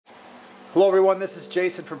Hello everyone, this is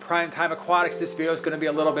Jason from Primetime Aquatics. This video is going to be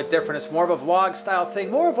a little bit different. It's more of a vlog style thing,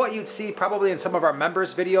 more of what you'd see probably in some of our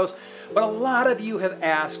members videos. But a lot of you have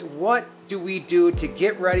asked, what do we do to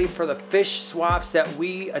get ready for the fish swaps that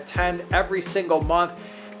we attend every single month?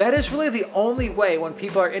 That is really the only way when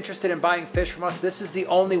people are interested in buying fish from us. This is the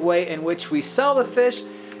only way in which we sell the fish,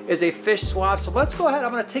 is a fish swap. So let's go ahead.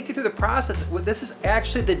 I'm going to take you through the process. This is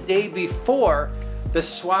actually the day before the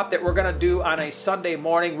swap that we're gonna do on a Sunday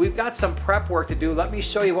morning. We've got some prep work to do. Let me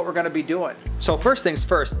show you what we're gonna be doing. So first things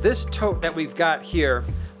first, this tote that we've got here,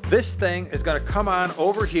 this thing is gonna come on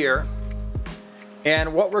over here,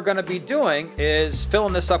 and what we're gonna be doing is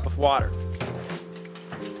filling this up with water.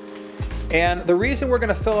 And the reason we're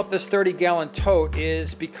gonna fill up this 30-gallon tote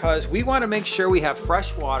is because we wanna make sure we have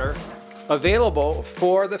fresh water available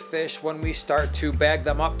for the fish when we start to bag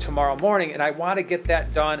them up tomorrow morning, and I wanna get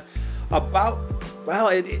that done about, well,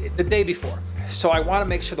 the day before. So I want to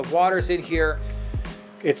make sure the water's in here,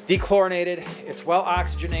 it's dechlorinated, it's well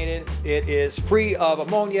oxygenated, it is free of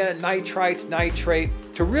ammonia, nitrites, nitrate,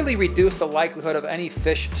 to really reduce the likelihood of any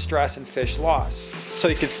fish stress and fish loss. So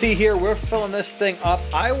you can see here, we're filling this thing up.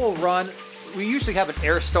 I will run, we usually have an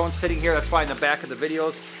air stone sitting here, that's why in the back of the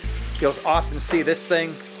videos, you'll often see this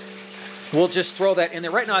thing. We'll just throw that in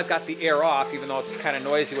there. Right now I've got the air off, even though it's kind of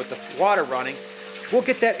noisy with the water running. We'll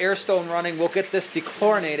get that air stone running, we'll get this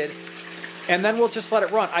dechlorinated, and then we'll just let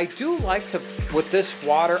it run. I do like to, with this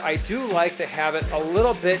water, I do like to have it a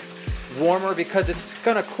little bit warmer because it's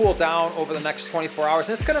gonna cool down over the next 24 hours,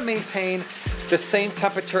 and it's gonna maintain the same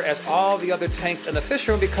temperature as all the other tanks in the fish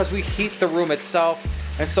room because we heat the room itself,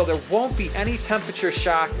 and so there won't be any temperature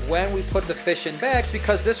shock when we put the fish in bags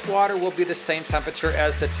because this water will be the same temperature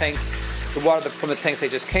as the tanks, the water from the tanks they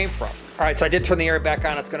just came from. All right, so I did turn the air back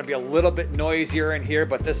on. It's gonna be a little bit noisier in here,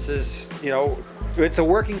 but this is, you know, it's a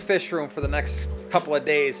working fish room for the next couple of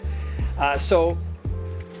days. So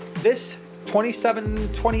this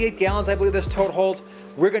 28 gallons, I believe this tote holds,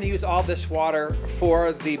 we're gonna use all this water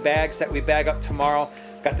for the bags that we bag up tomorrow.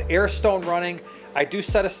 Got the air stone running. I do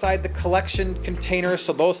set aside the collection containers,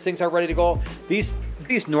 so those things are ready to go. These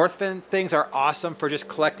Northfin things are awesome for just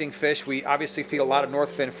collecting fish. We obviously feed a lot of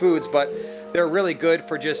Northfin foods, but they're really good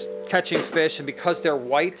for just catching fish, and because they're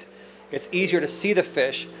white, it's easier to see the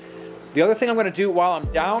fish. The other thing I'm gonna do while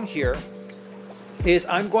I'm down here is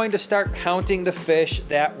I'm going to start counting the fish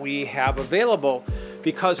that we have available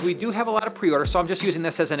because we do have a lot of pre-orders. So I'm just using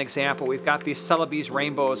this as an example. We've got these Celebes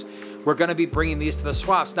rainbows. We're gonna be bringing these to the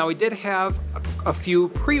swaps. Now we did have a few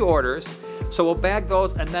pre-orders, so we'll bag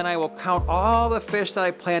those and then I will count all the fish that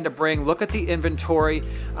I plan to bring. Look at the inventory.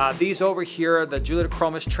 These over here, the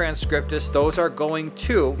Juliochromis transcriptus, those are going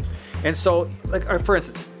too. And so, like for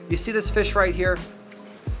instance, you see this fish right here?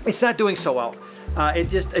 It's not doing so well.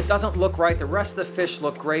 It doesn't look right. The rest of the fish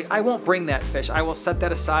look great. I won't bring that fish. I will set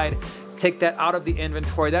that aside, take that out of the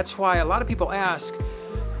inventory. That's why a lot of people ask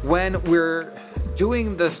when we're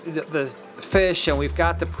doing the fish and we've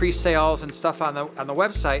got the pre-sales and stuff on the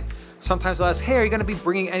website, sometimes they'll ask, hey, are you gonna be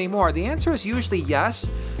bringing any more? The answer is usually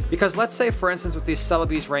yes, because let's say, for instance, with these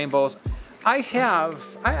Celebes rainbows, I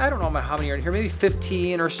don't know how many are in here, maybe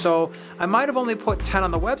 15 or so. I might have only put 10 on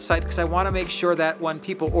the website because I wanna make sure that when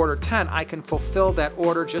people order 10, I can fulfill that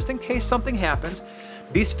order just in case something happens.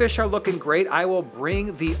 These fish are looking great. I will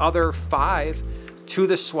bring the other 5 to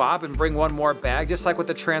the swap and bring one more bag, just like with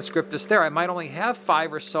the transcriptus there. I might only have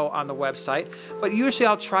 5 or so on the website, but usually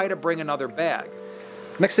I'll try to bring another bag.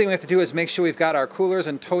 Next thing we have to do is make sure we've got our coolers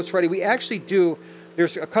and totes ready. We actually do,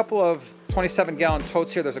 there's a couple of 27-gallon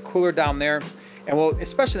totes here. There's a cooler down there. And we'll,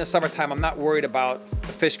 especially in the summertime, I'm not worried about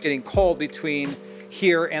the fish getting cold between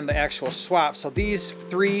here and the actual swap. So these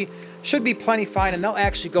 3 should be plenty fine, and they'll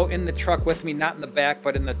actually go in the truck with me, not in the back,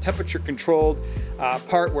 but in the temperature controlled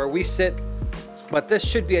part where we sit. But this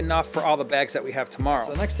should be enough for all the bags that we have tomorrow.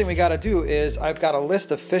 So the next thing we gotta do is I've got a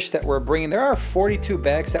list of fish that we're bringing. There are 42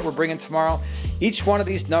 bags that we're bringing tomorrow. Each one of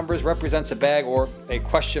these numbers represents a bag, or a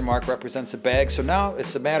question mark represents a bag. So now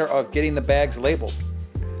it's a matter of getting the bags labeled.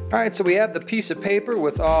 All right, so we have the piece of paper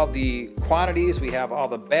with all the quantities. We have all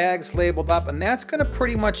the bags labeled up, and that's gonna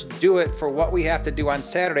pretty much do it for what we have to do on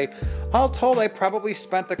Saturday. All told, I probably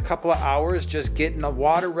spent a couple of hours just getting the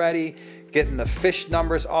water ready, getting the fish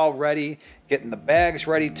numbers all ready, getting the bags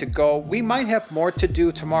ready to go. We might have more to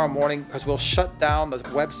do tomorrow morning because we'll shut down the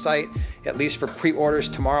website, at least for pre-orders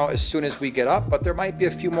tomorrow as soon as we get up, but there might be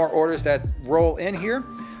a few more orders that roll in here.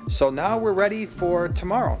 So now we're ready for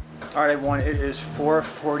tomorrow. All right, everyone, it is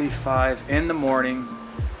 4:45 in the morning.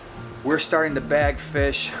 We're starting to bag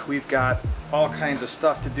fish. We've got all kinds of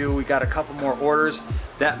stuff to do. We got a couple more orders.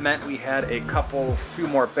 That meant we had a few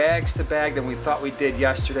more bags to bag than we thought we did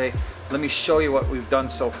yesterday. Let me show you what we've done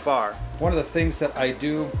so far. One of the things that I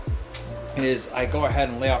do is I go ahead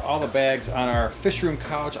and lay out all the bags on our fish room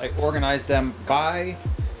couch. I organize them by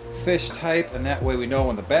fish type, and that way we know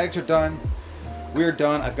when the bags are done, we're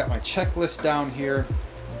done. I've got my checklist down here.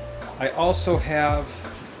 I also have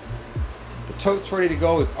the totes ready to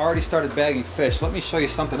go. We've already started bagging fish. Let me show you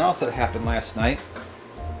something else that happened last night.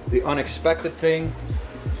 The unexpected thing,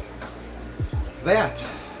 that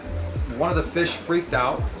one of the fish freaked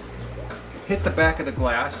out, hit the back of the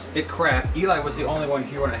glass, it cracked. Eli was the only one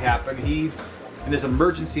here when it happened. He, in his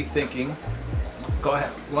emergency thinking,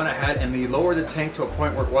 went ahead and he lowered the tank to a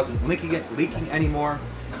point where it wasn't leaking anymore.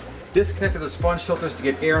 Disconnected the sponge filters to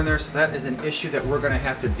get air in there, so that is an issue that we're going to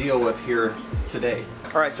have to deal with here today.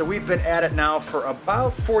 All right, so we've been at it now for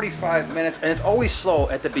about 45 minutes, and it's always slow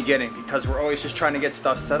at the beginning because we're always just trying to get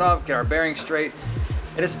stuff set up, get our bearings straight.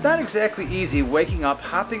 And it's not exactly easy waking up,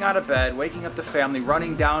 hopping out of bed, waking up the family,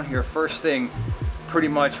 running down here first thing, pretty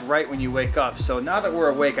much right when you wake up. So now that we're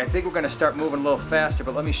awake, I think we're going to start moving a little faster,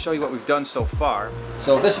 but let me show you what we've done so far.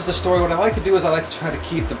 So this is the story. What I like to do is I like to try to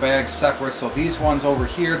keep the bags separate. So these ones over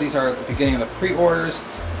here, these are at the beginning of the pre-orders.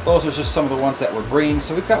 Those are just some of the ones that we're bringing.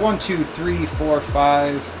 So we've got 1, 2, 3, 4,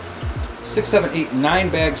 5, 6, 7, 8, 9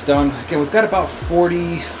 bags done. Again, we've got about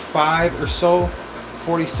 45 or so,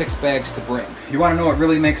 46 bags to bring. You want to know what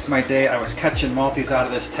really makes my day? I was catching multis out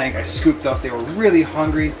of this tank. I scooped up. They were really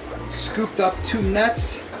hungry. Scooped up 2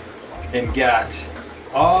 nets and got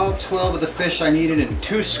all 12 of the fish I needed in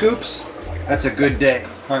 2 scoops. That's a good day.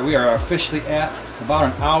 All right, we are officially at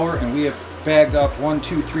about an hour, and we have bagged up 1,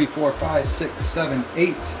 2, 3, 4, 5, 6, 7,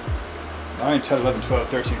 8, 9, 10, 11, 12,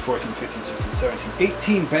 13, 14, 15, 16, 17,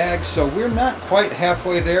 18 bags. So we're not quite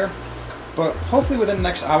halfway there, but hopefully within the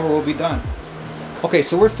next hour we'll be done. Okay,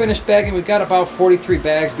 so we're finished bagging. We've got about 43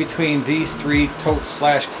 bags between these 3 totes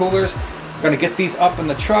 / coolers. We're going to get these up in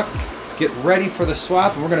the truck, get ready for the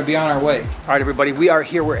swap, and we're going to be on our way. All right, everybody, we are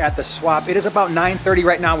here. We're at the swap. It is about 9:30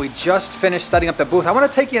 right now. We just finished setting up the booth. I want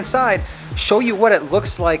to take you inside, show you what it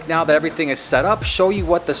looks like now that everything is set up, show you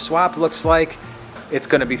what the swap looks like. It's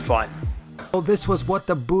going to be fun. So this was what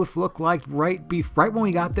the booth looked like right when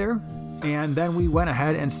we got there, and then we went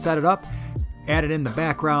ahead and set it up. Added in the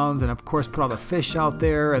backgrounds and of course put all the fish out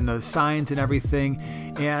there and the signs and everything,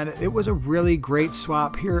 and it was a really great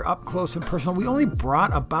swap here up close and personal. We only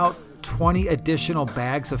brought about 20 additional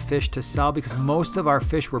bags of fish to sell because most of our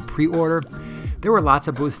fish were pre-order. There were lots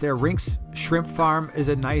of booths there. Rink's Shrimp Farm is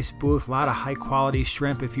a nice booth, a lot of high quality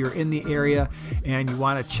shrimp. If you're in the area and you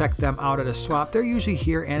want to check them out at a swap, they're usually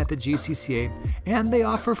here and at the GCCA, and they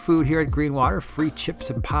offer food here at Greenwater, free chips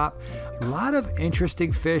and pop. A lot of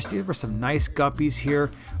interesting fish. These were some nice guppies here.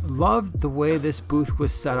 Loved the way this booth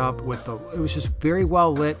was set up with it was just very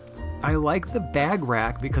well lit. I like the bag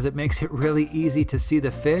rack because it makes it really easy to see the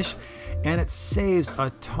fish, and it saves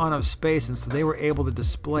a ton of space, and so they were able to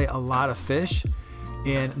display a lot of fish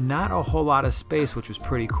in not a whole lot of space, which was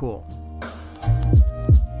pretty cool.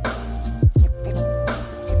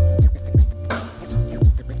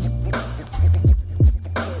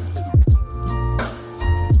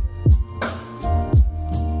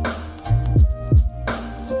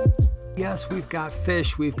 Yes, we've got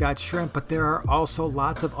fish, we've got shrimp, but there are also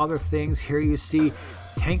lots of other things. Here you see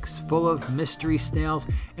tanks full of mystery snails,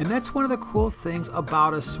 and that's one of the cool things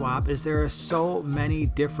about a swap is there are so many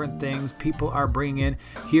different things people are bringing in.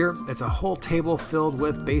 Here, it's a whole table filled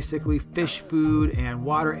with basically fish food and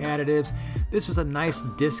water additives. This was a nice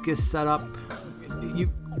discus setup.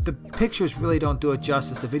 The pictures really don't do it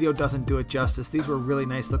justice. The video doesn't do it justice. These were really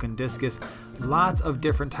nice looking discus. Lots of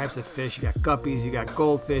different types of fish. You got guppies, you got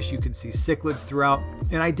goldfish, you can see cichlids throughout.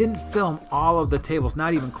 And I didn't film all of the tables,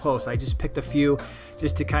 not even close. I just picked a few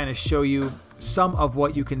just to kind of show you some of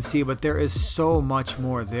what you can see, but there is so much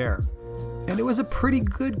more there. And it was a pretty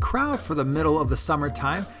good crowd for the middle of the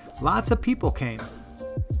summertime. Lots of people came.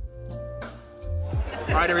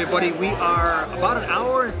 All right, everybody, we are about an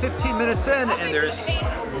hour and 15 minutes in, and there's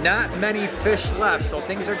not many fish left, so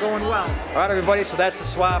things are going well. All right, everybody, so that's the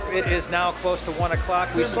swap. It is now close to 1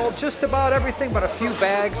 o'clock. We sold just about everything but a few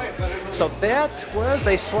bags. So that was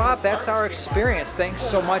a swap. That's our experience. Thanks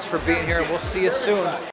so much for being here, and we'll see you soon.